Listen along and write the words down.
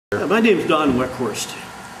My name is Don Weckhorst.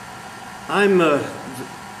 I'm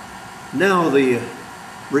now the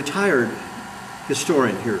retired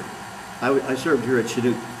historian here. I served here at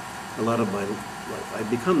Chanute a lot of my life. I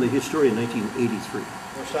became the historian in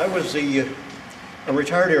 1983. I'm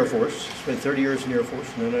retired Air Force, spent 30 years in the Air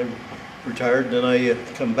Force, and then I retired, and then I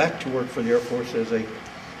come back to work for the Air Force as a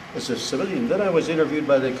civilian. Then I was interviewed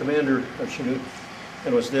by the commander of Chanute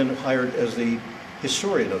and was then hired as the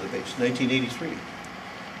historian of the base in 1983.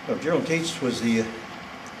 Gerald Cates was Gerald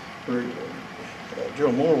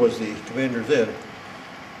Moore was the commander then,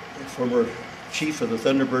 former chief of the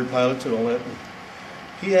Thunderbird pilots and all that. And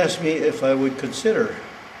he asked me if I would consider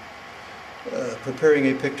preparing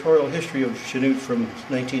a pictorial history of Chanute from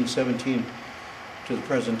 1917 to the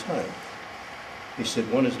present time. He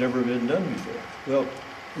said, one has never been done before. Well,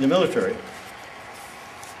 in the military,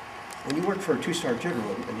 when you work for a two-star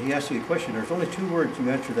general and he asks you a question, there's only two words you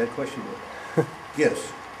answer that question with.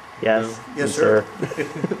 Yes. Yes. Yes, sir.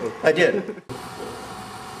 I did.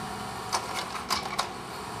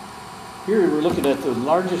 Here we're looking at the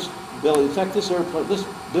largest building. In fact, this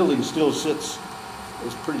building still sits.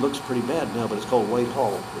 Looks pretty bad now, but it's called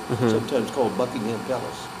Whitehall. Sometimes called Buckingham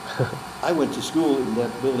Palace. I went to school in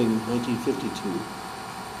that building in 1952.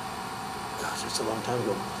 Gosh, it's a long time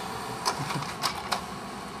ago.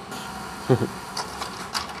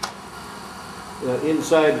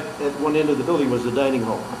 Inside, at one end of the building, was the dining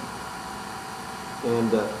hall.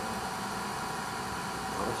 And well,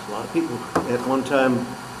 that's a lot of people. At one time,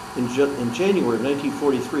 in January of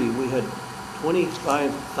 1943, we had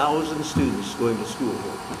 25,000 students going to school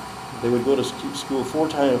here. They would go to school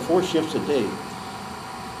four shifts a day.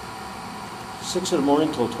 6 in the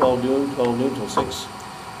morning till 12 noon, 12 noon till 6,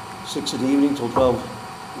 6 in the evening till 12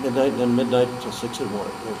 midnight, and then midnight till 6 in the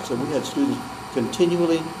morning. So we had students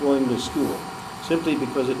continually going to school, simply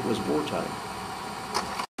because it was wartime.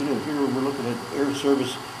 You know, here we're looking at air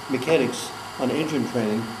service mechanics on engine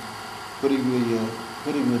training, putting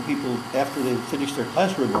the people, after they finish their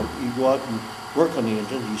classroom work, you go out and work on the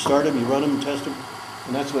engines. You start them, you run them, test them,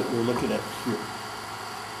 and that's what we're looking at here.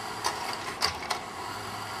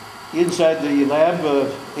 Inside the lab,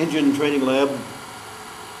 engine training lab,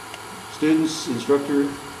 students, instructor,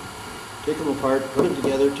 take them apart, put them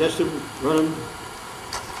together, test them, run them.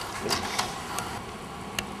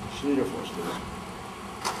 Chanute Air Force students.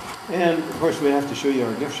 And of course we have to show you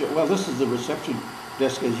our gift shop. Well, this is the reception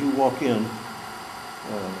desk as you walk in.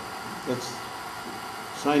 That's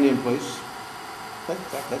sign-in place. In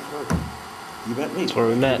fact, that's where you met me. That's where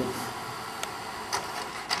we met.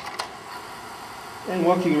 And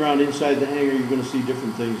walking around inside the hangar, you're going to see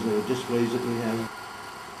different things, displays that we have.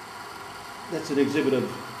 That's an exhibit of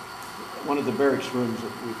one of the barracks rooms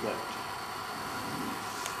that we've got.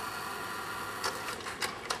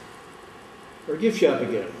 Our gift shop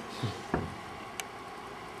again.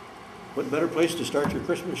 What better place to start your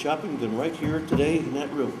Christmas shopping than right here today in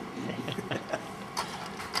that room?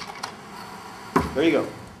 There you go.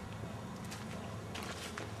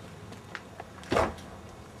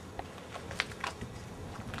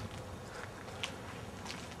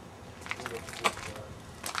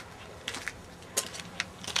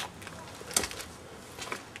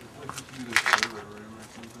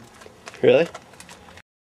 Really?